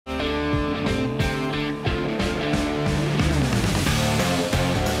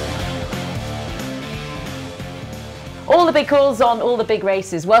All the big calls on all the big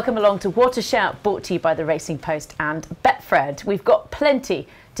races. Welcome along to What a Shout, brought to you by the Racing Post and Betfred. We've got plenty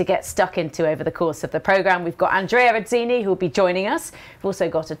to get stuck into over the course of the programme. We've got Andrea Atzeni, who will be joining us. We've also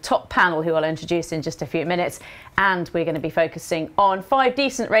got a top panel who I'll introduce in just a few minutes. And we're going to be focusing on 5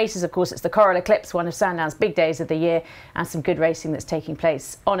 decent races. Of course, it's the Coral-Eclipse, one of Sandown's big days of the year, and some good racing that's taking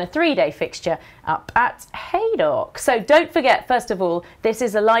place on a 3-day fixture up at Haydock. So don't forget, first of all, this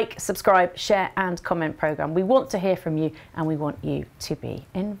is a like, subscribe, share and comment programme. We want to hear from you and we want you to be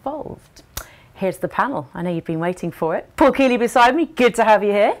involved. Here's the panel. I know you've been waiting for it. Paul Kealy beside me. Good to have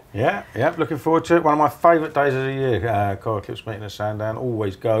you here. Yeah, looking forward to it. One of my favourite days of the year. Coral-Eclipse meeting at Sandown.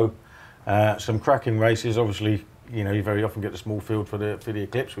 Always go. Some cracking races. Obviously, you know, you very often get the small field for the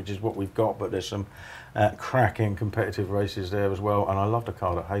Eclipse, which is what we've got. But there's some cracking competitive races there as well. And I love the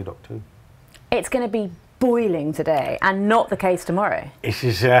card at Haydock too. It's going to be boiling today, and not the case tomorrow. This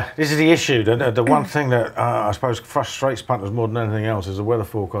is the issue. The one thing that I suppose frustrates punters more than anything else is the weather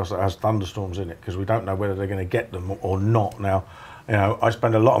forecast that has thunderstorms in it, because we don't know whether they're going to get them or not. Now, you know, I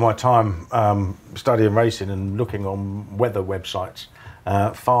spend a lot of my time studying racing and looking on weather websites.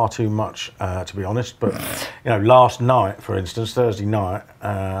 Far too much, to be honest. But you know, last night, for instance, Thursday night,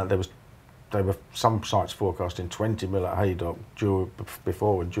 there were some sites forecasting 20 mil at Haydock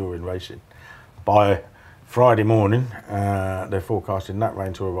before and during racing. By Friday morning, they're forecasting that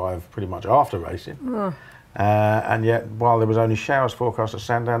rain to arrive pretty much after racing. And yet, while there was only showers forecast at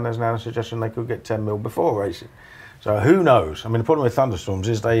Sandown, there's now a suggestion they could get 10 mil before racing. So who knows? I mean, the problem with thunderstorms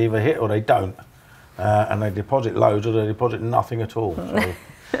is they either hit or they don't. And they deposit loads or they deposit nothing at all. So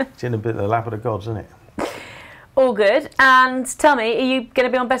it's in a bit of the lap of the gods, isn't it? All good. And tell me, are you going to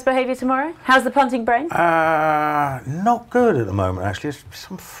be on best behaviour tomorrow? How's the punting brain? Not good at the moment, actually. It's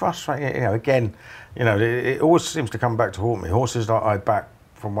some frustrating, you know, again, you know, it always seems to come back to haunt me. Horses that I back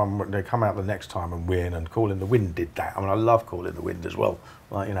from one, they come out the next time and win, and Calling the Wind did that. I mean, I love Calling the Wind as well.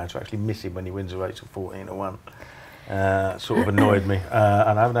 Like, you know, to actually miss him when he wins a race of 14-1. Sort of annoyed me,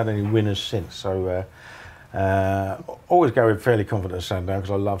 and I haven't had any winners since. So always go with fairly confident at Sandown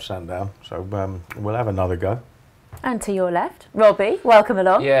because I love Sandown. So we'll have another go. And to your left, Robbie, welcome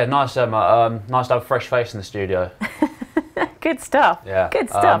along. Yeah, nice, Emma. Nice to have a fresh face in the studio. Good stuff. Yeah, good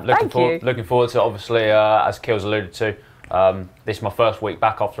stuff. Thank you. Looking forward to it. Obviously, as Keel's alluded to, this is my first week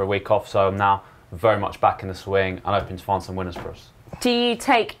back after a week off, so I'm now very much back in the swing and hoping to find some winners for us. Do you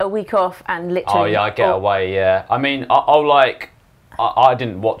take a week off and literally? Oh yeah, I get away. Yeah, I mean, I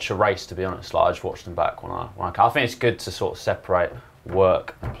didn't watch a race, to be honest. Like, I just watched them back when I think it's good to sort of separate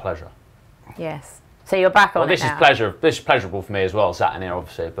work and pleasure. Yes. So you're back on this it now. This is pleasurable for me as well, sat in here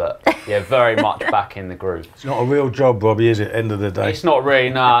obviously, but yeah, very much back in the groove. It's not a real job, Robbie, is it? End of the day. It's not really.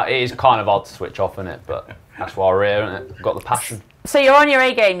 No, it is kind of hard to switch off, isn't it? But that's why we're here, isn't it? Got the passion. So you're on your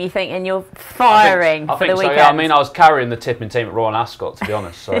A game, you think, and you're firing I for think the so, weekend. yeah. I mean, I was carrying the tipping team at Royal Ascot, to be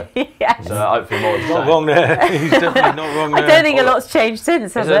honest. So, yes. So hopefully more. Not wrong there. He's definitely not wrong there. I don't think a lot's changed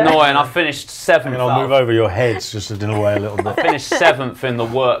since. It's annoying. I finished 7th. I'll move over your heads just in a way a little bit. I finished 7th in the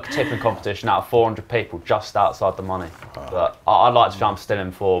work tipping competition out of 400 people, just outside the money. But I'd like to say I'm still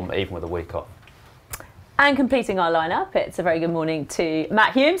in form, even with a week off. And completing our lineup, it's a very good morning to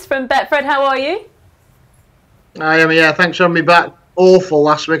Matt Hulmes from Betfred. How are you? I am. Yeah, thanks for having me back. Awful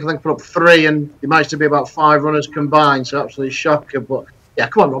last week. I think I put up 3 and it managed to be about 5 runners combined, so absolutely shocker. But yeah,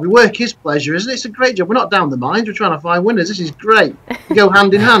 come on, Robbie, work is pleasure, isn't it? It's a great job. We're not down the mines, we're trying to find winners. This is great. You go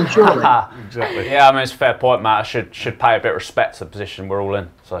hand in hand, surely. Exactly. Yeah, I mean, it's a fair point, Matt. I should pay a bit of respect to the position we're all in.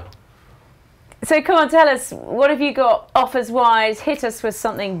 So come on, tell us, what have you got offers wise? Hit us with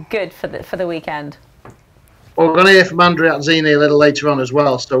something good for the weekend. Well, we're going to hear from Andrea Atzeni a little later on as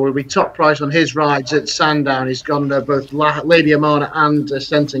well, so we'll be top price on his rides at Sandown. He's gone both Lady Amana and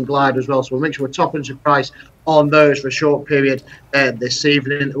Stenton Glide as well, so we'll make sure we're top into price on those for a short period this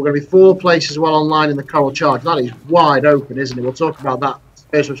evening. We're going to be 4 places as well online in the Coral Charge. That is wide open, isn't it? We'll talk about that.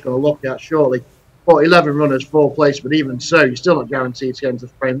 First one's going to look at shortly. But 11 runners, 4 places, but even so, you're still not guaranteed to get into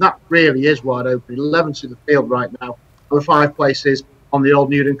the frame. That really is wide open. 11 to the field right now. Over 5 places on the Old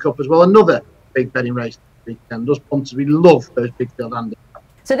Newton Cup as well. Another big betting race. Weekend. Those punters, we love those big field handicaps.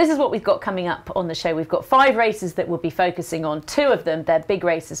 So this is what we've got coming up on the show. We've got 5 races that we'll be focusing on. 2 of them, they're big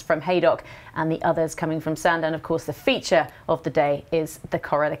races from Haydock, and the others coming from Sandown. Of course, the feature of the day is the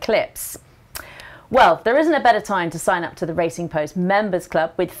Coral-Eclipse. Well, there isn't a better time to sign up to the Racing Post Members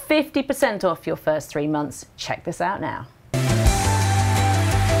Club with 50% off your first 3 months. Check this out now.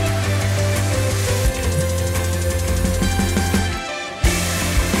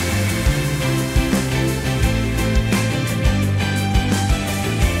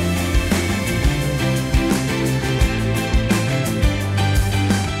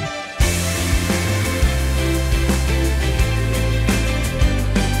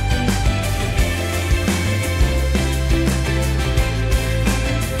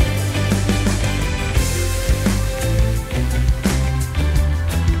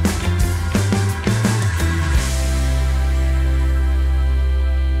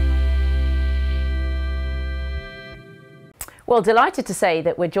 Well, delighted to say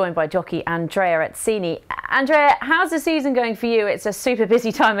that we're joined by jockey Andrea Atzeni. Andrea, how's the season going for you? It's a super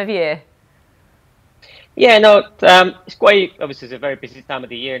busy time of year. Yeah, no, it's quite, obviously it's a very busy time of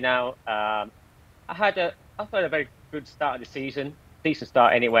the year now. I thought a very good start of the season, decent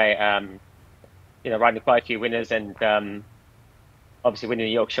start anyway. Riding quite a few winners and obviously winning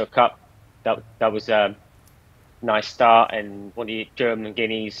the Yorkshire Cup. That was a nice start, and won the German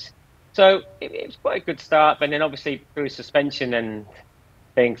Guineas. So it was quite a good start. But then obviously through suspension and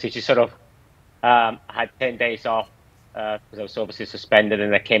things, it just sort of had 10 days off because I was obviously suspended,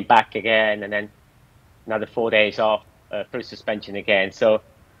 and I came back again, and then another 4 days off through suspension again. So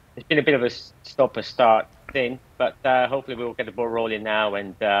it's been a bit of a stop-and-start thing, but hopefully we'll get the ball rolling now,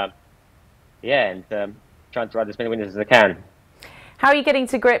 and trying to ride as many winners as I can. How are you getting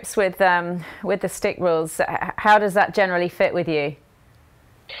to grips with the stick rules? How does that generally fit with you?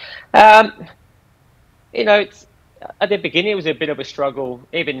 It's at the beginning it was a bit of a struggle.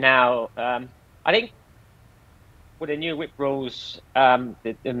 Even now, I think with the new whip rules,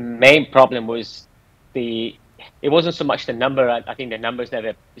 the main problem was it wasn't so much the number. I think the numbers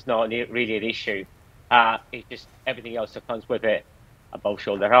is not really an issue. It's just everything else that comes with it. Above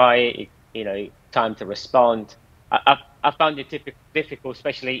shoulder high, time to respond. I found it difficult,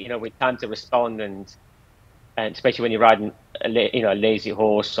 especially with time to respond, and especially when you're riding a lazy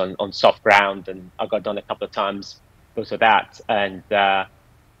horse on soft ground. And I got done a couple of times because of that, and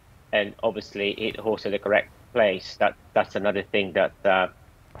obviously hit the horse at the correct place. That's another thing that that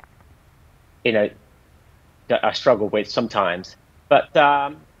I struggle with sometimes. But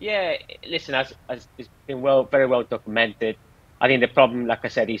listen, as it's been very well documented. I think the problem, like I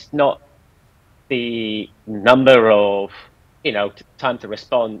said, is not the number of time to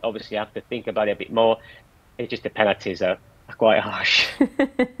respond. Obviously, I have to think about it a bit more. It's just the penalties are quite harsh.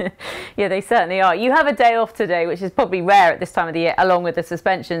 Yeah, they certainly are. You have a day off today, which is probably rare at this time of the year, along with the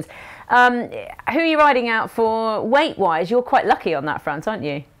suspensions. Who are you riding out for weight-wise? You're quite lucky on that front, aren't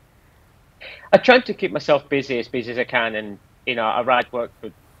you? I try to keep myself busy as I can, and I ride work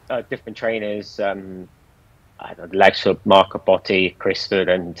with different trainers. I don't know, the likes of Marco Botti, Chris Hood,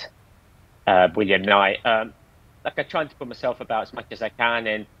 and William Knight. I try to put myself about as much as I can,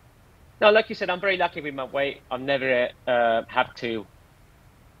 and like you said, I'm very lucky with my weight. I've never have to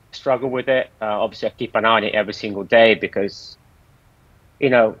struggle with it. Obviously, I keep an eye on it every single day because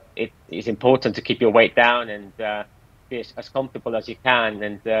it is important to keep your weight down and be as comfortable as you can.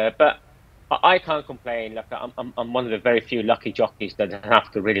 And but I can't complain. Like I'm one of the very few lucky jockeys that don't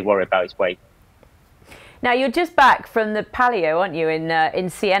have to really worry about his weight. Now, you're just back from the Palio, aren't you, in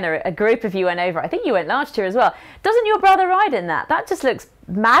Siena? A group of you went over. I think you went last year as well. Doesn't your brother ride in that? That just looks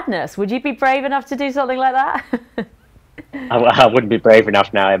madness. Would you be brave enough to do something like that? I wouldn't be brave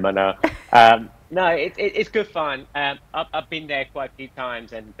enough now, Emma, no. No, it's good fun. I've been there quite a few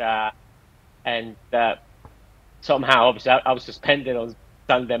times, and somehow, obviously, I was suspended on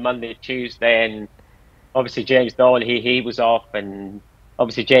Sunday, Monday, Tuesday, and obviously James Doyle, he was off, and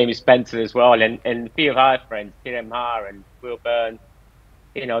obviously Jamie Spencer as well, and a few of our friends, Kiram Har and Will Byrne,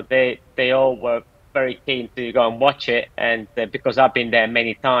 they all were very keen to go and watch it, and because I've been there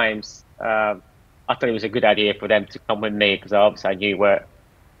many times, I thought it was a good idea for them to come with me, because obviously I knew where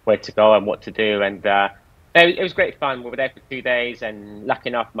to go and what to do, and it was great fun. We were there for 2 days, and lucky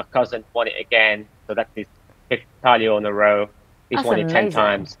enough, my cousin won it again, so that's his 5th palio in a row. He's won it 10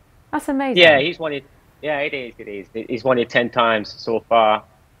 times. That's amazing. Yeah, he's won it. Yeah, it is. He's won it 10 times so far.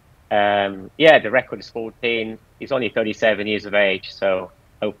 The record is 14. He's only 37 years of age, so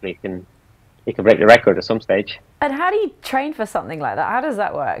hopefully he can break the record at some stage. And how do you train for something like that? How does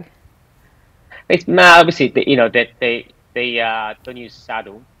that work? It's obviously they don't use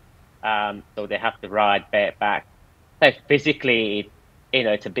saddle, so they have to ride bareback. So physically,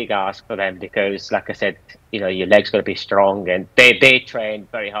 it's a big ask for them because, like I said, your legs got to be strong, and they train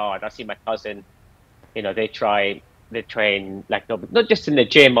very hard. I see my cousin. They train like not just in the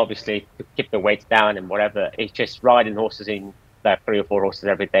gym, obviously, to keep the weights down and whatever. It's just riding horses in like 3 or 4 horses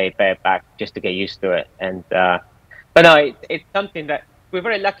every day bareback just to get used to it. And but no, it's something that we're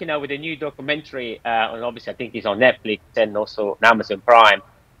very lucky now with the new documentary, and obviously I think it's on Netflix and also on Amazon Prime.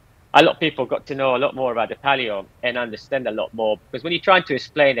 A lot of people got to know a lot more about the palio and understand a lot more, because when you're trying to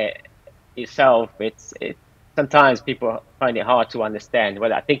explain it yourself, it's sometimes people find it hard to understand.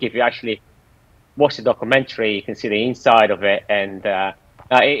 Well, I think if you actually watch the documentary, you can see the inside of it, and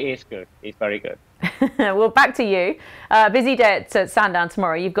it is good. It's very good. Well, back to you. Busy day at Sandown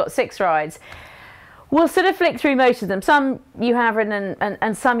tomorrow. You've got 6 rides. We'll sort of flick through most of them. Some you have ridden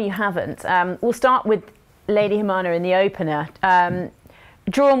and some you haven't. We'll start with Lady Humana in the opener.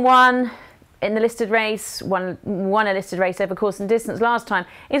 Drawn 1, in the listed race, won a listed race over course and distance last time.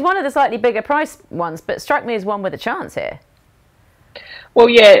 Is one of the slightly bigger price ones, but struck me as one with a chance here. Well,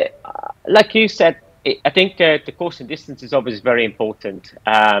 yeah, like you said, I think the course and distance is obviously very important.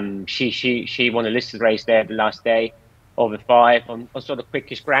 She won a listed race there the last day, over 5 on sort of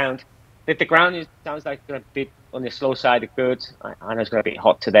quickish ground. The ground sounds like it's going to be on the slow side of good. I know it's going to be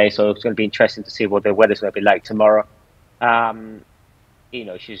hot today, so it's going to be interesting to see what the weather's going to be like tomorrow. You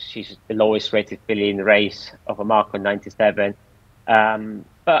know, she's the lowest rated filly in the race of a mark on 97.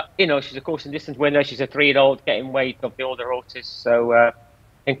 But, you know, she's a course and distance winner. She's a 3-year-old getting weight of the older horses. So I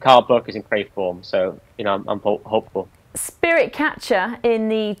think Carl Burke is in great form. So, you know, I'm hopeful. Spirit Catcher in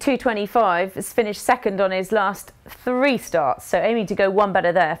the 225 has finished second on his last 3 starts. So aiming to go one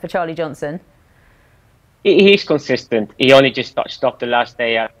better there for Charlie Johnson. He's consistent. He only just stopped the last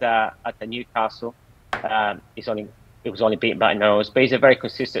day at the Newcastle. It was only beaten by a nose, but he's a very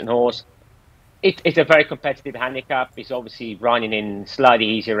consistent horse. It's a very competitive handicap. He's obviously running in slightly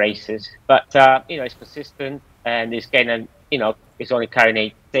easier races, but you know, he's consistent and he's getting, you know, he's only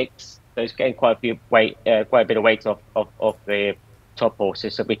carrying 8.6, so he's getting quite a bit of weight off the top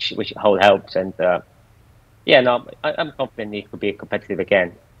horses, so which whole helps. And yeah, no, I'm confident he could be competitive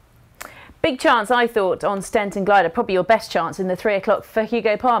again. Big chance, I thought, on Stent and Glider. Probably your best chance in the 3 o'clock for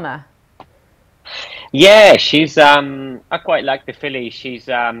Hugo Palmer. Yeah, she's. I quite like the filly. She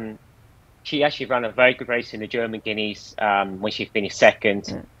actually ran a very good race in the German Guineas when she finished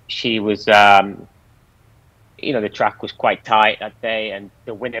second. She was, you know, the track was quite tight that day, and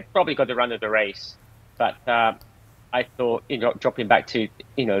the winner probably got the run of the race. But I thought, you know, dropping back to,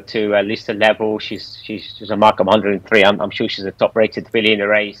 you know, to listed level, she's a mark of 103. I'm sure she's a top-rated filly in the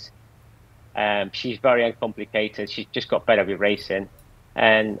race. She's very uncomplicated. She's just got better with racing,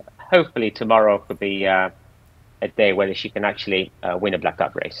 and hopefully tomorrow could be a day where she can actually win a Black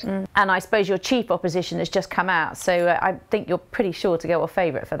Cup race. And I suppose your chief opposition has just come out, so I think you're pretty sure to go off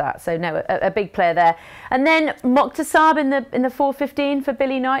favourite for that. So no, a big player there. And then Mokhtasab in the 4:15 for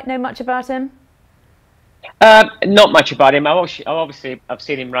Billy Knight. Know much about him? Not much about him. I've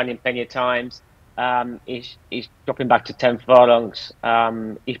seen him running plenty of times. He's dropping back to 10 furlongs.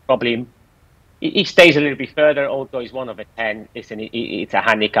 He stays a little bit further, although he's one of a 10. It's a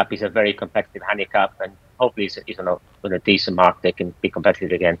handicap. He's a very competitive handicap, and hopefully he's on a decent mark. They can be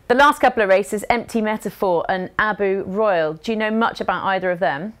competitive again. The last couple of races, Empty Metaphor and Abu Royal. Do you know much about either of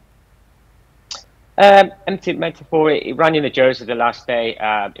them? Empty Metaphor, he ran in the Jersey the last day.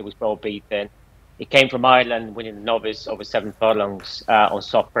 It was well beaten. He came from Ireland, winning the novice over 7 furlongs on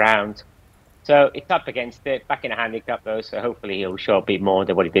soft ground. So it's up against it, back in a handicap though, so hopefully he'll show a bit more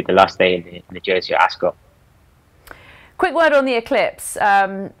than what he did the last day in the Jersey at Ascot. Quick word on the Eclipse.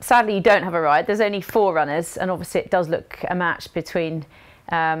 Sadly, you don't have a ride. There's only 4 runners, and obviously it does look a match between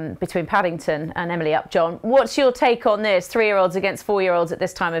Paddington and Emily Upjohn. What's your take on this, 3-year-olds against 4-year-olds at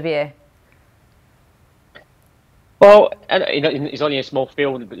this time of year? Well, you know, it's only a small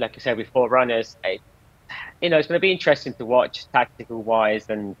field, like I said, with 4 runners. You know, it's going to be interesting to watch tactical-wise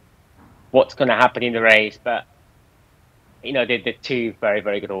and what's going to happen in the race. But, you know, they're 2 very,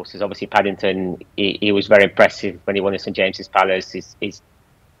 very good horses. Obviously, Paddington, he was very impressive when he won at St James's Palace. He's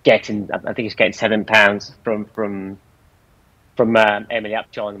getting, I think he's getting £7 from Emily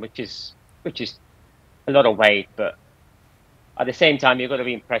Upjohn, which is a lot of weight. But at the same time, you've got to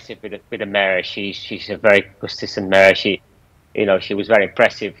be impressive with a mare. She's a very consistent mare. She was very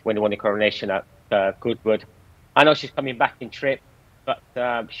impressive when he won the coronation at Goodwood. I know she's coming back in trip,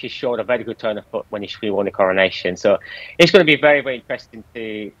 but she showed a very good turn of foot when she won the coronation. So it's going to be very, very interesting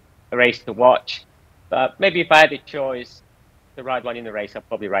a race to watch. But maybe if I had a choice to ride one in the race, I'd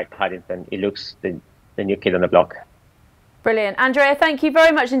probably ride Paddington. He looks the new kid on the block. Brilliant. Andrea, thank you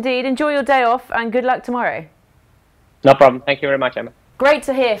very much indeed. Enjoy your day off and good luck tomorrow. No problem. Thank you very much, Emma. Great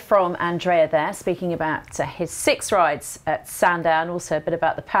to hear from Andrea there, speaking about his 6 rides at Sandown, also a bit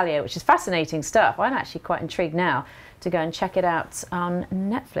about the Palio, which is fascinating stuff. I'm actually quite intrigued now to go and check it out on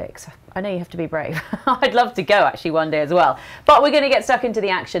Netflix. I know you have to be brave. I'd love to go actually one day as well. But we're going to get stuck into the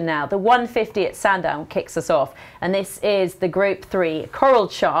action now. The 150 at Sandown kicks us off, and this is the Group 3 Coral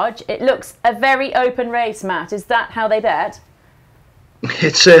Charge. It looks a very open race, Matt. Is that how they bet?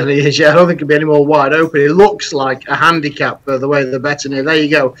 It certainly is, yeah. I don't think it could be any more wide open. It looks like a handicap the way they're betting it. There you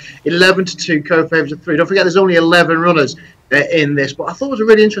go. 11-2, co-favourites of 3. Don't forget there's only 11 runners in this, but I thought it was a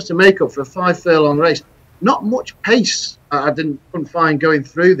really interesting make-up for a 5-furlong race. Not much pace I couldn't find going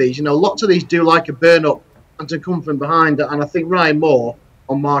through these. You know, lots of these do like a burn-up and to come from behind. And I think Ryan Moore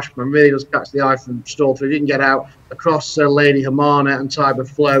on Marshman really does catch the eye from stall 3. He didn't get out across Lady Hamana and Tiber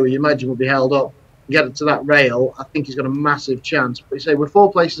Flow, you imagine would be held up get it to that rail, I think he's got a massive chance. But you say with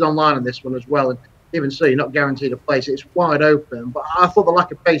 4 places online on this one as well, and even so, you're not guaranteed a place. It's wide open, but I thought the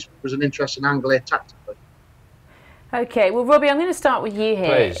lack of pace was an interesting angle here tactically. Okay, well, Robbie, I'm going to start with you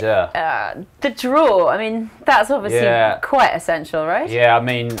here. Please, yeah. The draw, I mean, that's obviously quite essential, right? Yeah, I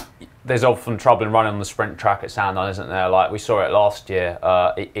mean, there's often trouble in running on the sprint track at Sandown, isn't there? Like, we saw it last year.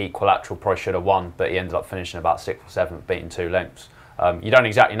 Equilateral probably should have won, but he ended up finishing about 6th or 7th, beating 2 lengths. You don't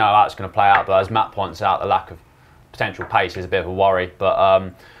exactly know how it's going to play out, but as Matt points out, the lack of potential pace is a bit of a worry. But I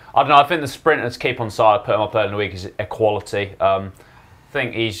don't know, I think the sprinters keep on side, put him up early in the week, is equality. I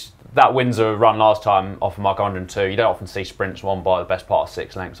think that Windsor run last time off of mark 102, you don't often see sprints won by the best part of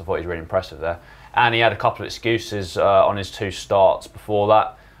 6 lengths. I thought he was really impressive there. And he had a couple of excuses on his 2 starts before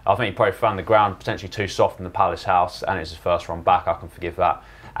that. I think he probably found the ground potentially too soft in the Palace House, and it's his first run back, I can forgive that.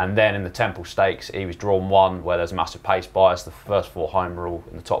 And then in the Temple Stakes, he was drawn 1, where there's a massive pace bias, the first 4 home rule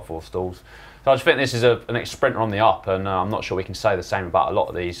in the top 4 stalls. So I just think this is an sprinter on the up, and I'm not sure we can say the same about a lot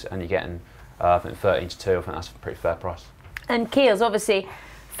of these, and you're getting, I think 13 to 2, I think that's a pretty fair price. And Keels, obviously,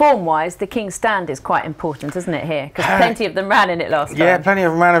 form-wise, the King's Stand is quite important, isn't it, here? Because plenty of them ran in it last time. Yeah, plenty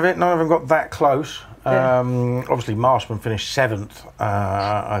of them ran of it. None of them got that close. Obviously, Marshman finished 7th,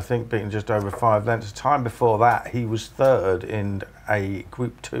 I think, beating just over 5 lengths. The time before that, he was 3rd in a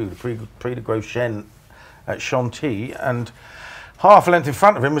Group 2, the Prix de Gros Chêne at Chantilly, and half a length in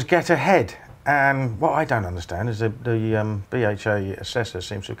front of him was Get Ahead. And what I don't understand is the BHA assessor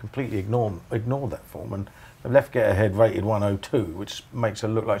seems to completely ignore that form, and they've left Get Ahead rated 102, which makes her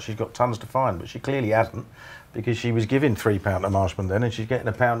look like she's got tons to find, but she clearly hasn't, because she was giving £3 to Marshman then, and she's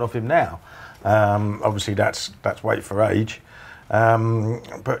getting £1 off him now. Obviously, that's weight for age.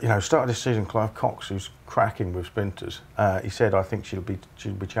 But you know, started this season, Clive Cox, who's cracking with sprinters. He said, I think she'll be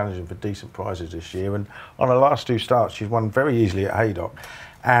challenging for decent prizes this year. And on her last 2 starts, she's won very easily at Haydock,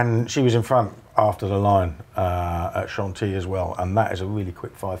 and she was in front after the line at Chantilly as well. And that is a really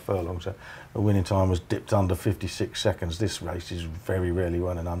quick 5 furlongs. So the winning time was dipped under 56 seconds. This race is very rarely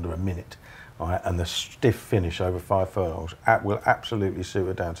running under a minute. Right? And the stiff finish over 5 furlongs will absolutely suit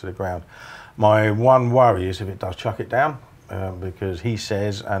her down to the ground. My one worry is if it does chuck it down, because he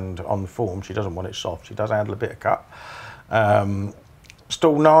says, and on the form, she doesn't want it soft. She does handle a bit of cut.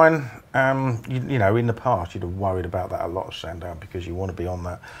 Stall 9, you know, in the past you'd have worried about that a lot of Sandown, because you want to be on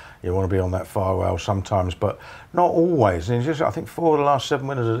that. You want to be on that far well sometimes, but not always. And just, I think 4 of the last 7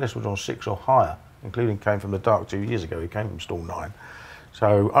 winners of this was on 6 or higher, including came from the dark 2 years ago. He came from stall 9.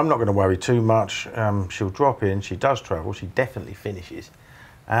 So I'm not going to worry too much. She'll drop in. She does travel. She definitely finishes.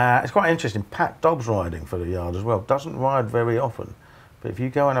 It's quite interesting. Pat Dobbs riding for the yard as well. Doesn't ride very often, but if you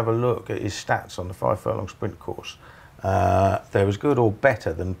go and have a look at his stats on the 5 furlong sprint course, they're as good or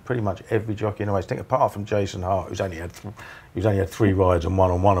better than pretty much every jockey in the race. I think apart from Jason Hart, who's only had 3 rides and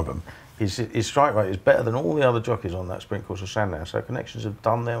won on one of them. His strike rate is better than all the other jockeys on that sprint course of Sandown. So Connections have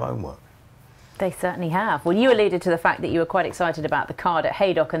done their own work. They certainly have. Well, you alluded to the fact that you were quite excited about the card at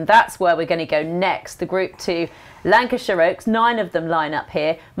Haydock, and that's where we're going to go next. The Group 2 Lancashire Oaks, 9 of them line up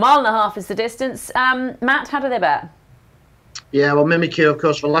here. 1.5 miles is the distance. Matt, how do they bet? Yeah, well, Mimikyu, of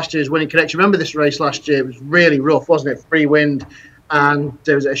course, for last year's winning connection. Remember this race last year? It was really rough, wasn't it? Free wind, and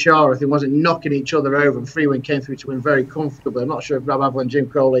there was a Ashara, I think, wasn't knocking each other over, and Free Wind came through to win very comfortably. I'm not sure if Rob Avila and Jim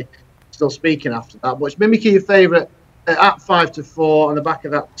Crowley still speaking after that, but it's Mimikyu, your favourite, at 5 to 4 on the back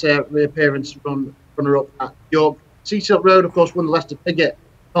of that reappearance runner-up at York. Cecil Road, of course, won the Leicester Piggott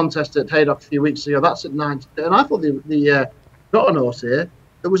contest at Haydock a few weeks ago. That's at 9 to 10. And I thought the got an horse here.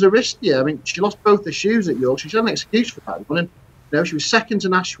 It was a risk here. I mean, she lost both the shoes at York. She had an excuse for that one. And, you know, she was second to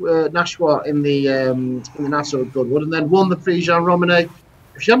Nashwa in the Nassau at Goodwood, and then won the Prix Jean Romanet.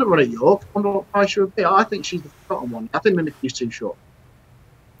 If she hadn't run at York, I wonder what price she would be. I think she's the forgotten one. I think Mimikyu's too short.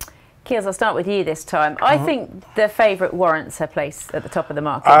 Keels, I'll start with you this time. I think the favourite warrants her place at the top of the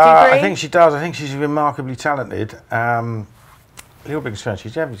market. Do you agree? I think she does. I think she's remarkably talented. A little bit concerned.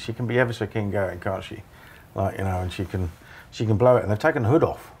 She can be ever so keen going, can't she? Like, you know, and she can blow it. And they've taken the hood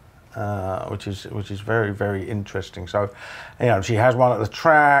off, which is very, very interesting. So, you know, she has one at the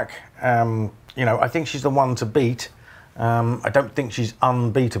track. You know, I think she's the one to beat. I don't think she's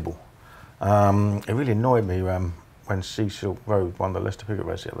unbeatable. It really annoyed me when Cecil Road won the Leicester Piggott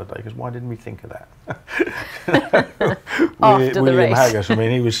race the other day, because why didn't we think of that? After the race. Haggis, I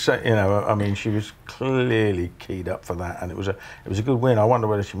mean, he was, you know, I mean, she was clearly keyed up for that, and it was a good win. I wonder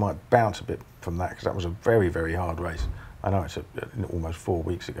whether she might bounce a bit from that, because that was a very, very hard race. I know it's almost 4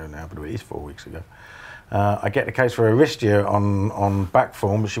 weeks ago now, but it is 4 weeks ago. I get the case for Aristia on back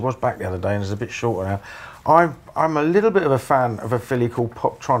form, but she was back the other day and is a bit shorter now. I'm a little bit of a fan of a filly called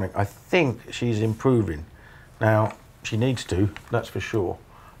Poptronic. I think she's improving. Now, she needs to, that's for sure.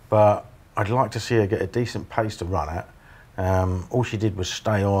 But I'd like to see her get a decent pace to run at. All she did was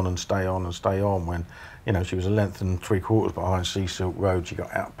stay on and stay on and stay on when, you know, she was a length and 3/4 behind Sea Silk Road. She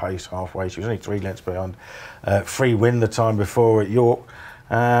got outpaced halfway. She was only 3 lengths behind Free Win the time before at York.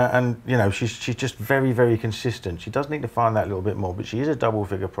 And, you know, she's just very, very consistent. She does need to find that little bit more, but she is a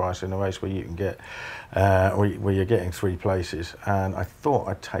double-figure price in a race where you can get, where you're getting 3 places. And I thought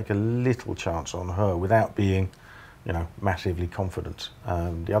I'd take a little chance on her without being, you know, massively confident.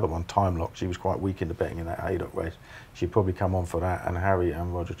 The other one, Time Lock, she was quite weak in the betting in that Haydock race. She'd probably come on for that, and Harry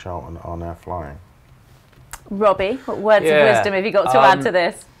and Roger Charlton are now flying. Robbie, what words of wisdom have you got to add to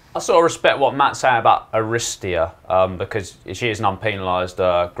this? I sort of respect what Matt's saying about Aristia, because she is an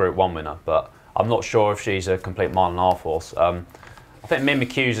unpenalised Group 1 winner, but I'm not sure if she's a complete mile and a half horse. I think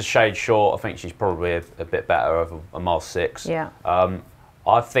Mimicu's a shade short. I think she's probably a bit better over a mile 6. Yeah.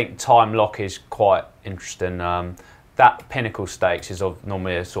 I think Time Lock is quite interesting. That Pinnacle Stakes is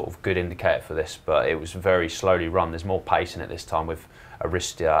normally a sort of good indicator for this, but it was very slowly run. There's more pace in it this time with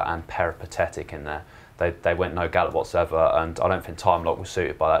Aristia and Peripatetic in there. They went no gallop whatsoever, and I don't think Time Lock was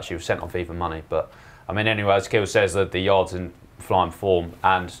suited by that. She was sent off even money, but I mean, anyway, as Kealy says, the yard's in flying form,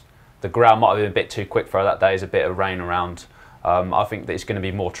 and the ground might have been a bit too quick for her that day. There's a bit of rain around. I think that it's going to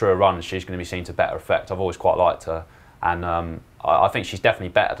be more truer run, and she's going to be seen to better effect. I've always quite liked her, and I think she's definitely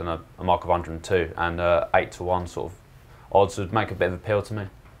better than a mark of 102, and 8-1 sort of odds would make a bit of appeal to me.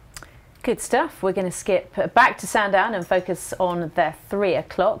 Good stuff. We're going to skip back to Sandown and focus on their 3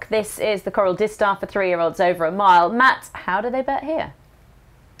 o'clock. This is the Coral Distaff for 3-year olds over a mile. Matt, how do they bet here?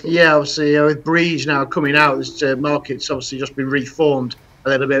 Yeah, obviously, with Breege now coming out, this market's obviously just been reformed a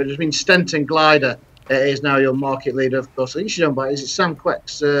little bit. There's been Stenton Glider is now your market leader, of course. I think she's owned by, is it Sam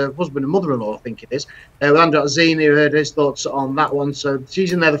Queck's husband and mother-in-law, I think it is. With Andrea Atzeni, who heard his thoughts on that one. So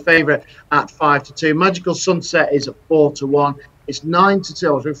she's in there, the favourite at 5-2. Magical Sunset is at 4-1. It's 9-2.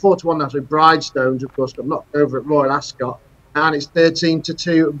 So 4-1 now. So Bridestones, of course, got knocked over at Royal Ascot, and it's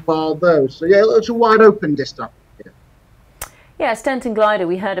 13-2 at Bordeaux. So yeah, it's a wide open Distaff. Yeah, Stenton Glider,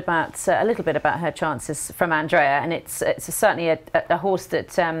 we heard about a little bit about her chances from Andrea, and it's certainly a horse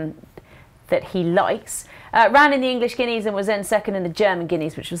that that he likes. Ran in the English Guineas and was then second in the German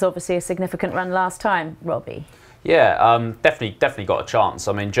Guineas, which was obviously a significant run last time, Robbie. Yeah, definitely got a chance.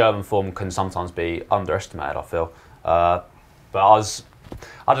 I mean, German form can sometimes be underestimated, I feel. But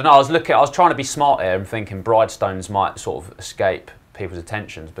I don't know, I was trying to be smart here and thinking Bridestones might sort of escape people's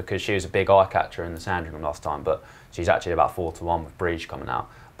attentions because she was a big eye catcher in the Sandringham last time, but she's actually about 4-1 with Breege coming out.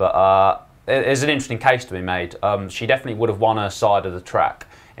 But there's an interesting case to be made. She definitely would have won her side of the track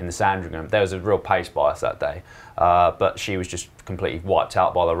in the Sandringham. There was a real pace bias that day, but she was just completely wiped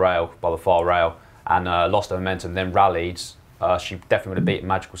out by the far rail, and lost her momentum, then rallied. She definitely would have beaten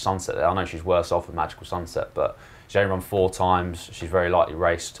Magical Sunset there. I know she's worse off with Magical Sunset, but she's only run 4 times. She's very lightly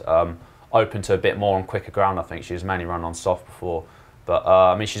raced. Open to a bit more on quicker ground, I think. She was mainly run on soft before. But,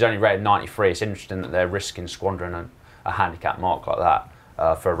 I mean, she's only rated 93. It's interesting that they're risking squandering a handicap mark like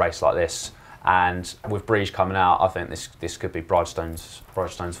that for a race like this. And with Breege coming out, I think this could be Bridestones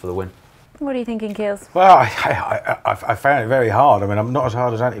for the win. What are you thinking, Keels? Well, I found it very hard. I mean, I'm not as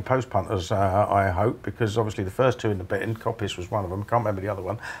hard as anti-post punters, I hope, because obviously the first 2 in the betting, Coppice was one of them, can't remember the other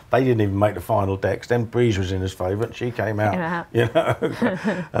one. They didn't even make the final decks. Then Breeze was in his favourite, and she came out, you know,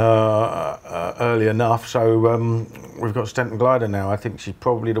 early enough. So we've got Stenton Glider now. I think she's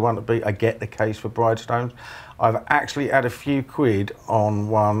probably the one to beat. I get the case for Bridestones. I've actually had a few quid on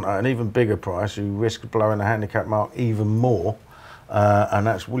one at an even bigger price who risked blowing the handicap mark even more. And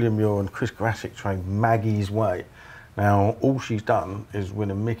that's William Muir and Chris Grassick trained Maggie's Way. Now, all she's done is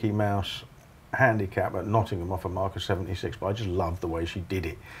win a Mickey Mouse handicap at Nottingham off a mark of 76, but I just love the way she did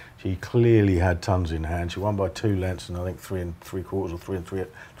it. She clearly had tons in hand. She won by 2 lengths and I think 3 3/4 or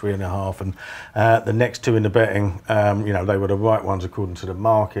 3.5. And the next 2 in the betting, you know, they were the right ones according to the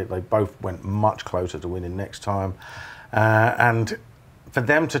market. They both went much closer to winning next time. And for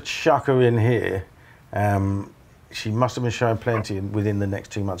them to chuck her in here, she must have been showing plenty within the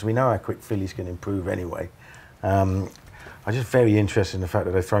next 2 months. We know how quick fillies can improve anyway. I'm just very interested in the fact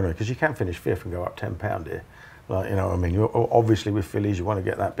that they've thrown her, because you can finish 5th and go up £10 here. Like, you know what I mean? You're, obviously with fillies, you want to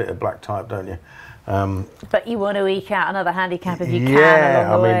get that bit of black type, don't you? But you want to eke out another handicap if you can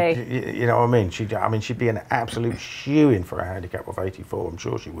along the way. You know what I mean? She'd be an absolute shoo-in for a handicap of 84. I'm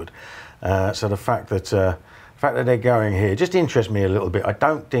sure she would. So the fact that they're going here just interests me a little bit. I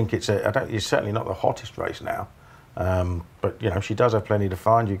don't think it's certainly not the hottest race now. But you know, she does have plenty to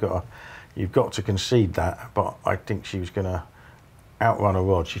find. You've got to concede that. But I think she was going to outrun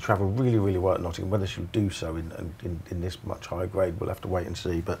her odds. She travelled really, really well at Nottingham. Whether she'll do so in this much higher grade, we'll have to wait and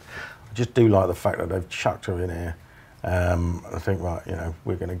see. But I just do like the fact that they've chucked her in here, I think, right, you know,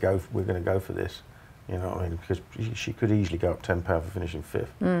 we're going to go for this. You know what I mean? Because she could easily go up £10 for finishing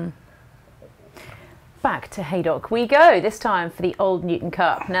 5th. Back to Haydock we go, this time for the Old Newton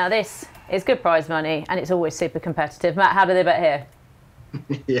Cup. Now this is good prize money and it's always super competitive. Matt, how do they bet here?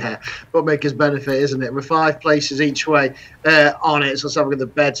 Yeah, bookmakers benefit, isn't it? We're 5 places each way on it. So let's have a look at the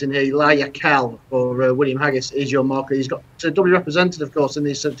bets in here. Lancashire for William Haggis is your marker. He's got doubly represented, of course, in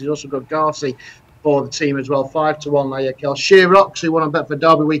these. He's also got Garcy for the team as well. 5-1 Lancashire. Sheer Rocks, who won on Betfred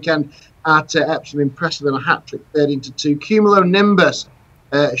Derby weekend at Epsom, impressive in a hat-trick, 13-2. Cumulo Nimbus,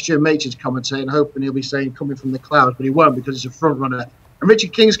 Stuart Machen's commentating, hoping he'll be saying coming from the clouds, but he won't because he's a front runner. And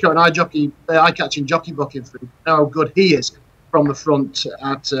Richard Kingscote, an eye-catching jockey booking for him. Know how good he is from the front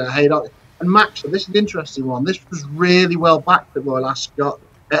at Haydock. And Max, this is an interesting one. This was really well backed at Royal Ascot.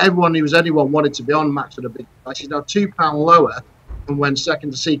 Everyone who was anyone wanted to be on Max at a big price. He's now £2 lower than when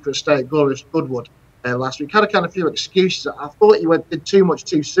second to Secret State, Glorious Goodwood last week. Had a kind of few excuses. I thought he did too much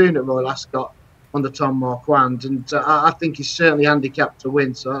too soon at Royal Ascot under Tom Marquand, and I think he's certainly handicapped to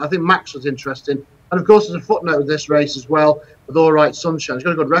win. So I think Max was interesting. And of course, there's a footnote of this race as well with All Right Sunshine. He's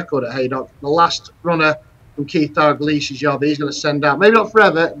got a good record at Haydock. The last runner from Keith Dalglish's yard that he's going to send out. Maybe not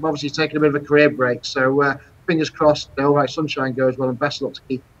forever, but obviously he's taking a bit of a career break. So fingers crossed, All Right Sunshine goes well, and best luck to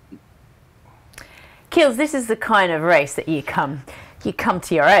Keith. Keels, this is the kind of race that you come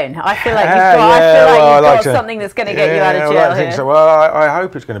to your own. I feel like you've got something that's going to get you out of jail here. So. Well, I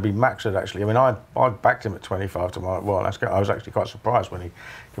hope it's going to be Maxford, actually. I mean, I backed him at 25 to Royal Ascot. I was actually quite surprised when he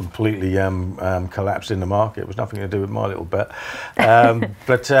completely collapsed in the market. It was nothing to do with my little bet.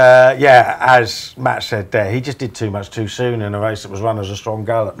 But yeah, as Matt said there, he just did too much too soon in a race that was run as a strong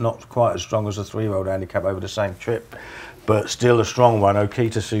gallop, not quite as strong as a 3-year-old handicap over the same trip, but still a strong one.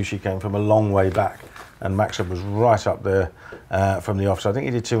 Okita Sushi came from a long way back, and Maxford was right up there from the off. So I think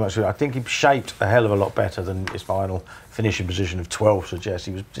he did too much. I think he shaped a hell of a lot better than his final finishing position of 12 suggests.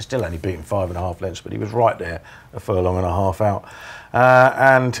 He was still only beating 5.5 lengths, but he was right there, a furlong and a half out.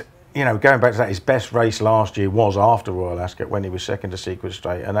 And you know, going back to that, his best race last year was after Royal Ascot when he was second to Secret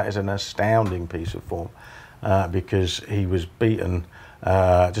State, and that is an astounding piece of form because he was beaten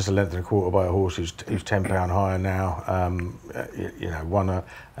just a length and a quarter by a horse who's £10 higher now. You know, won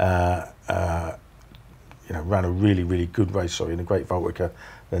ran a really, really good race, in the Great Voltica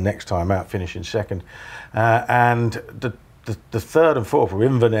the next time out, finishing second. And the third and fourth were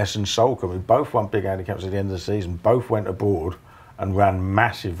Inverness and Salcombe, who both won big handicaps at the end of the season, both went aboard and ran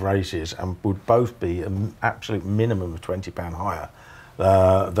massive races and would both be an absolute minimum of £20 higher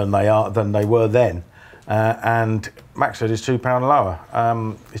than they were then. And Maxford is £2 lower.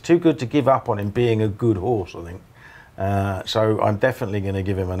 It's too good to give up on him being a good horse, I think. So I'm definitely going to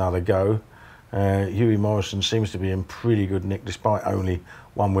give him another go. Hughie Morrison seems to be in pretty good nick despite only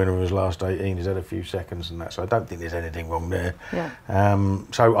one winner of his last 18. He's had a few seconds and that, so I don't think there's anything wrong there. Yeah.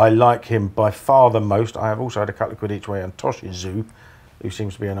 So I like him by far the most. I have also had a couple of quid each way on Toshizu, who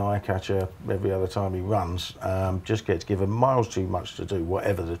seems to be an eye catcher every other time he runs. Just gets given miles too much to do,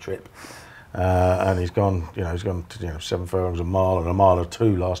 whatever the trip. And he's gone to 7 furlongs a mile and a mile or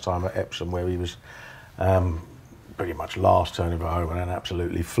 2 last time at Epsom, where he was pretty much last turning for home and then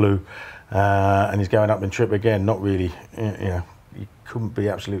absolutely flew. And he's going up in trip again, not really, you couldn't be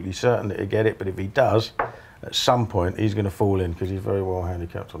absolutely certain that he'd get it, but if he does, at some point he's going to fall in because he's very well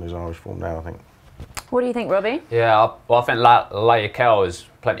handicapped on his Irish form now, I think. What do you think, Robbie? Yeah, well, I think Lancashire is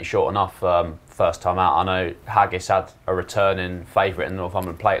plenty short enough first time out. I know Haggis had a returning favourite in the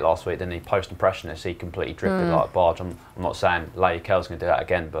Northumberland Plate last week, didn't he? Post-impressionist, he completely drifted like a barge. I'm not saying Lancashire's going to do that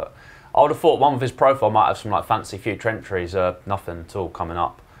again, but I would have thought one of his profile might have some fancy future entries, nothing at all coming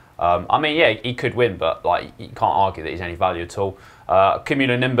up. I mean, yeah, he could win, but you can't argue that he's any value at all.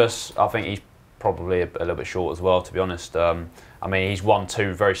 Cumulonimbus, I think he's probably a little bit short as well, to be honest. I mean, he's won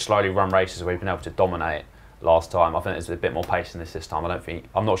 2 very slowly run races where he's been able to dominate last time. I think there's a bit more pace in this time.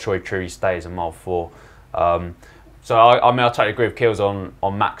 I'm not sure he truly stays in mile 4. So I totally agree with Keels on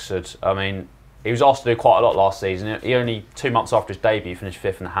Maxford. I mean, he was asked to do quite a lot last season. He only 2 months after his debut finished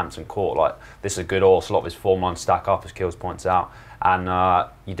 5th in the Hampton Court. This is a good horse. A lot of his form lines stack up, as Keels points out. And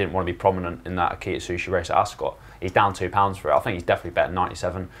you didn't want to be prominent in that Okita Sushi race at Ascot. He's down £2 for it. I think he's definitely better than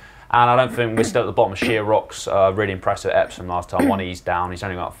 97. And I don't think we're still at the bottom of Sheer Rocks. Really impressive at Epsom last time. One ease down. He's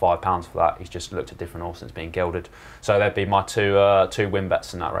only got £5 for that. He's just looked at different horses since being gelded. So there'd be my two win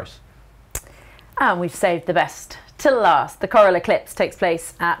bets in that race. And we've saved the best to last. The Coral-Eclipse takes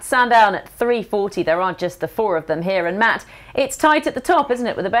place at Sandown at 3:40. There aren't just the 4 of them here. And Matt, it's tight at the top, isn't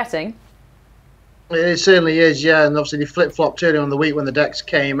it, with the betting? It certainly is, yeah, and obviously they flip-flopped earlier on the week when the decks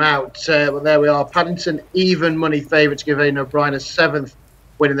came out. But there we are. Paddington even money favourite to give Aidan O'Brien a 7th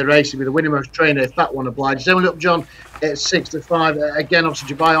winning the race. He'll be the winning-most trainer if that one obliges. Then we look, John, at 6-5. Again,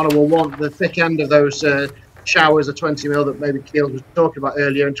 obviously, Dubai Honor will want the thick end of those showers, the 20 mil that maybe Kealy was talking about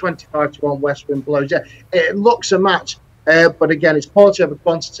earlier, and 25-1 West Wind blows. Yeah, it looks a match, but again, it's quality over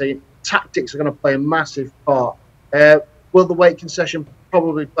quantity. Tactics are going to play a massive part. Will the weight concession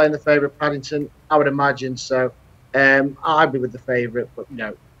probably play in the favour of Paddington? I would imagine so. I'd be with the favourite, but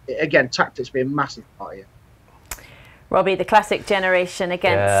again, tactics be a massive part here. Robbie, the classic generation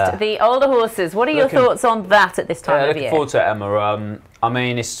against the older horses. What are your thoughts on that at this time of year? Looking forward to it, Emma. I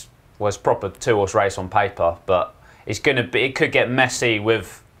mean, it's proper 2-horse race on paper, but it's going to be. It could get messy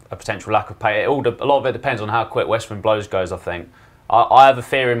with a potential lack of pay. A lot of it depends on how quick West Wind Blows goes. I think. I have a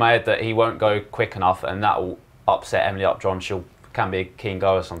theory in my head that he won't go quick enough, and that will upset Emily Upjohn. She can be a keen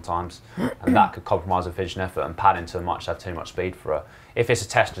goer sometimes, and that could compromise her finishing effort. And Paddington might have too much speed for her. If it's a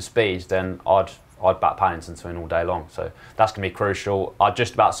test of speeds, then I'd back Paddington to win all day long. So that's going to be crucial. I'd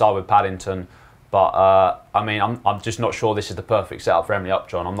just about side with Paddington, but I mean, I'm just not sure this is the perfect setup for Emily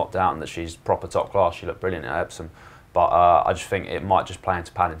Upjohn. I'm not doubting that she's proper top class. She looked brilliant at Epsom, but I just think it might just play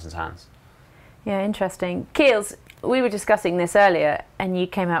into Paddington's hands. Yeah, interesting. Keels, we were discussing this earlier, and you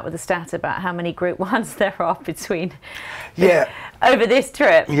came out with a stat about how many Group 1s there are between over this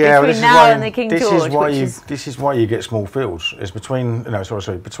trip between now and the King George. This is why you get small fields. It's between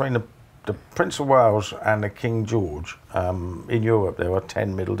between the Prince of Wales and the King George. In Europe, there are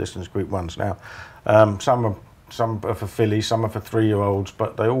 10 middle distance Group 1s now. Some are for fillies, some are for 3-year-olds,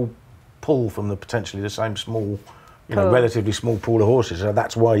 but they all pull from potentially the same small. Relatively small pool of horses. So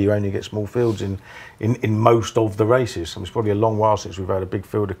that's why you only get small fields in most of the races. It's probably a long while since we've had a big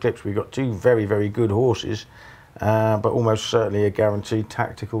field eclipse. We've got 2 very, very good horses, but almost certainly a guaranteed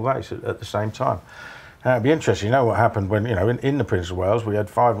tactical race at the same time. It'd be interesting. You know what happened when in the Prince of Wales we had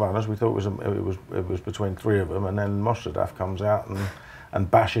 5 runners. We thought it was between 3 of them, and then Distaff comes out and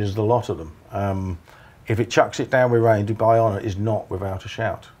bashes the lot of them. If it chucks it down with rain, Dubai Honor is not without a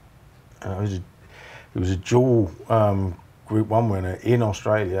shout. It was a dual Group 1 winner in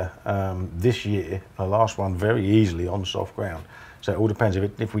Australia this year. The last one very easily on soft ground. So it all depends.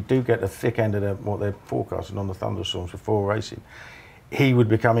 If we do get the thick end of what they're forecasting on the thunderstorms before racing, he would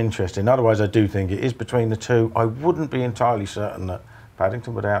become interesting. Otherwise, I do think it is between the 2. I wouldn't be entirely certain that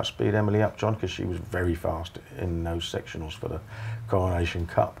Paddington would outspeed Emily Upjohn because she was very fast in those sectionals for the Coronation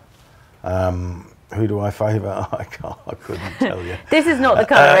Cup. Who do I favour? I couldn't tell you. This is not the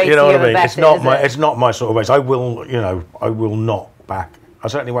kind of race you know what I mean. Bet, it's not my sort of race. I will not back. I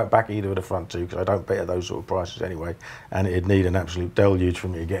certainly won't back either of the front 2 because I don't bet at those sort of prices anyway, and it'd need an absolute deluge for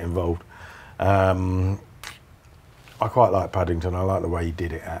me to get involved. I quite like Paddington. I like the way he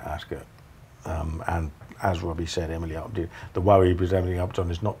did it at Ascot, and as Robbie said, Emily Upjohn. The worry with Emily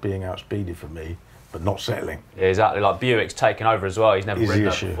Upjohn is not being outspeeded for me, but not settling. Yeah, exactly. Like Buick's taken over as well. He's never ridden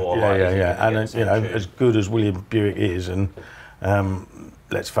that before. Yeah. And as good as William Buick is, and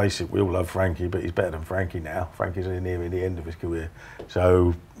let's face it, we all love Frankie, but he's better than Frankie now. Frankie's nearing the end of his career,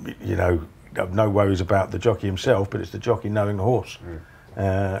 so I've no worries about the jockey himself, but it's the jockey knowing the horse.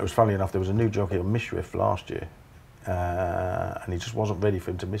 It was funny enough. There was a new jockey on Mishriff last year, and he just wasn't ready for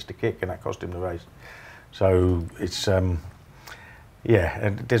him to miss the kick, and that cost him the race. So it's.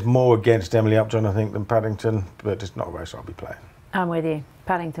 And there's more against Emily Upjohn, I think, than Paddington, but it's not a race I'll be playing. I'm with you.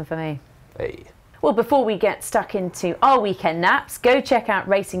 Paddington for me. Hey. Well, before we get stuck into our weekend naps, go check out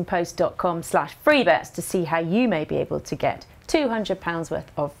racingpost.com/freebets to see how you may be able to get £200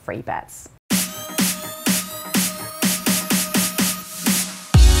 worth of free bets.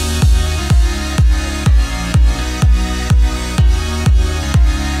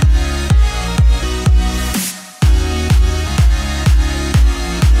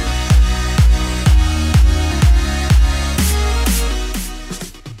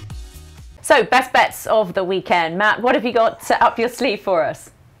 So, best bets of the weekend. Matt, what have you got up your sleeve for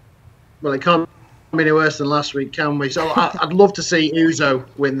us? Well, it can't be any worse than last week, can we? So I'd love to see Uzo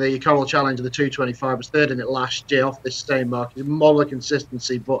win the Coral Challenge of the 225. Was 3rd in it last year off this same mark. It's model of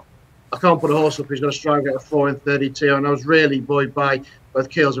consistency, but I can't put a horse up who's got a strike rate of 4 in 32. And I was really buoyed by both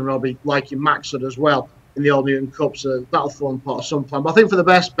Keels and Robbie, liking Maxford as well in the Old Newton Cup. So that'll form part of some plan. But I think for the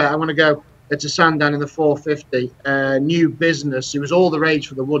best bet, I'm going to go to Sandown in the 450. New business. It was all the rage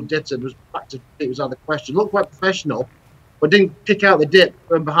for the Wood Ditton. Was back to it was out of the question. Looked quite professional, but didn't kick out the dip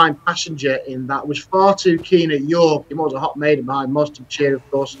from behind Passenger in that. Was far too keen at York. He was a hot maiden behind Moston Cheer, of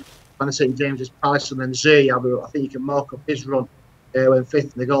course, and St James's Palace, and then Z. I think you can mark up his run when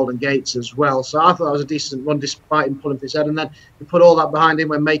 5th in the Golden Gates as well. So I thought that was a decent run despite him pulling for his head. And then he put all that behind him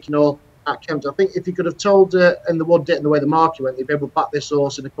when making all at Kempton. I think if he could have told in the Wood Ditton the way the market went, he'd be able to back this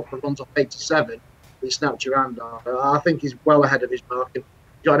horse in a couple of runs off 87. He snapped your hand off. I think he's well ahead of his market.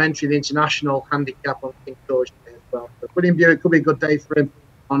 got an entry in the international handicap on King George Day as well. So William Buick could be a good day for him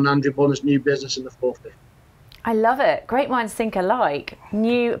on Andrew Bullen's new business in the 450. I love it. Great minds think alike.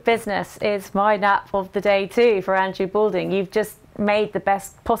 New business is my nap of the day too for Andrew Balding. You've just made the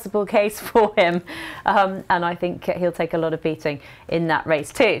best possible case for him, and I think he'll take a lot of beating in that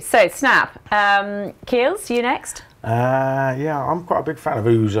race too. So Snap, Keels, you next. Yeah, I'm quite a big fan of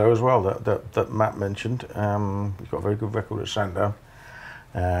Uzo as well, that Matt mentioned. He's got a very good record at Sandown,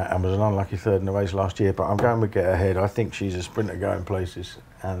 and was an unlucky third in the race last year, but I'm going with Get Ahead. I think she's a sprinter going places,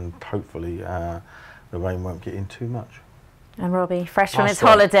 and hopefully the rain won't get in too much. And Robbie, fresh from his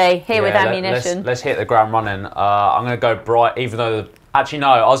holiday, here with ammunition. Let's hit the ground running. I'm going to go Bright, even though... Actually, no,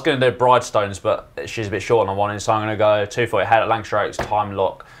 I was going to do Bridestones, but she's a bit short on one, so I'm going to go 240 Haydock, Lancashire Oaks, time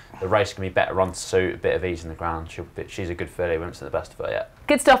lock. The race can be better run to suit, a bit of ease in the ground. She's a good filly, we haven't seen the best of her yet.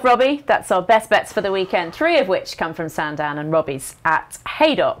 Good stuff, Robbie. That's our best bets for the weekend, 3 of which come from Sandown and Robbie's at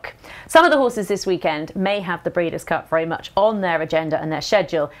Haydock. Some of the horses this weekend may have the Breeders' Cup very much on their agenda and their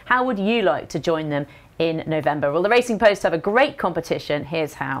schedule. How would you like to join them in November? Well, the Racing Post have a great competition.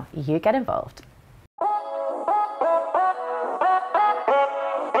 Here's how you get involved.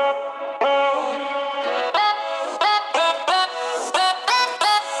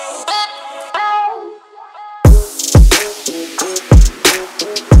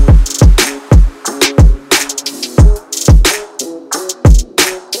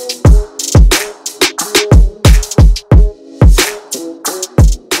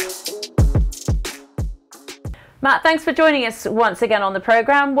 Matt, thanks for joining us once again on the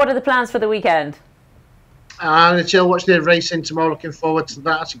programme. What are the plans for the weekend? I'm going to chill, watch the racing tomorrow. Looking forward to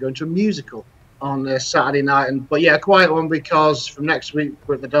that. Actually going to a musical on Saturday night. But yeah, a quiet one because from next week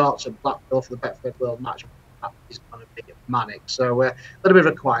we're at the darts at Blackpool for the Betfred World Match. That is going to be manic. So a little bit of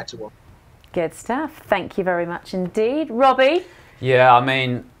a quieter one. Good stuff. Thank you very much indeed. Robbie? Yeah, I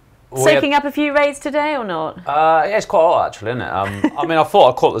mean... Soaking up a few rays today or not? Yeah, it's quite hot actually, isn't it? I mean, I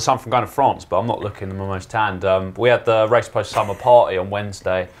thought I caught the sun from going to France, but I'm not looking my most tanned. We had the Race Post Summer Party on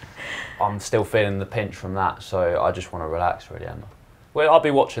Wednesday. I'm still feeling the pinch from that, so I just want to relax really, Emma. Well, I'll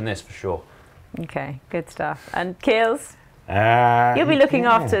be watching this for sure. Okay, good stuff. And Keels? You'll be looking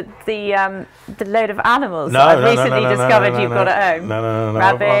after the load of animals that I've recently discovered you've got at home. No.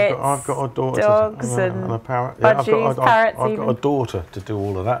 Rabbits, I've got a daughter, dogs, and a parrot. Budgies, parrots. I've got a daughter to do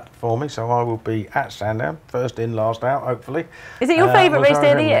all of that for me, so I will be at Sandown, first in, last out, hopefully. Is it your favourite race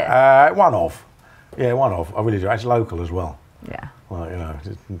day of the year? One of. Yeah, one of. I really do. It's local as well. Yeah. Well, you know,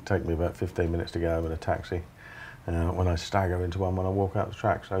 it can take me about 15 minutes to get home in a taxi when I stagger into one when I walk out the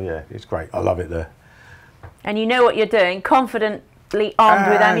track. So yeah, it's great. I love it there. And you know what you're doing, confidently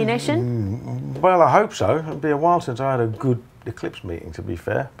armed with ammunition? Well, I hope so. It'd be a while since I had a good Eclipse meeting, to be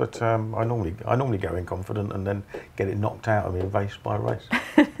fair. But I normally go in confident and then get it knocked out of me race by race.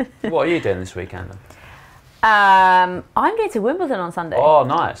 What are you doing this weekend then? I'm going to Wimbledon on Sunday. Oh,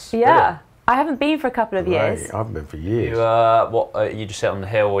 nice. Yeah. Brilliant. I haven't been for a couple of years. I haven't been for years. You just sit on the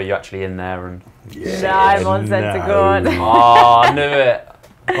hill, or are you actually in there? And no, I'm on centre court. Oh, I knew it.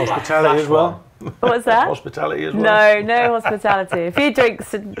 Hospitality as well. What's that? Hospitality as well. No hospitality. A few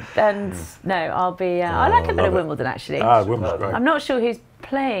drinks and no, I'll be. I like a bit of Wimbledon actually. Wimbledon's great. I'm not sure who's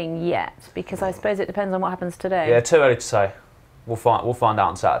playing yet because I suppose it depends on what happens today. Yeah, too early to say. We'll find out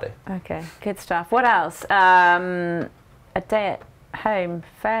on Saturday. Okay, good stuff. What else? A day at home,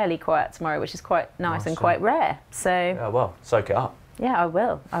 fairly quiet tomorrow, which is quite nice and quite rare. So yeah, well, soak it up. Yeah, I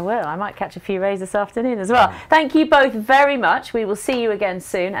will. I might catch a few rays this afternoon as well. Thank you both very much. We will see you again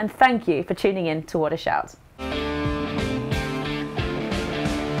soon, and thank you for tuning in to What a Shout.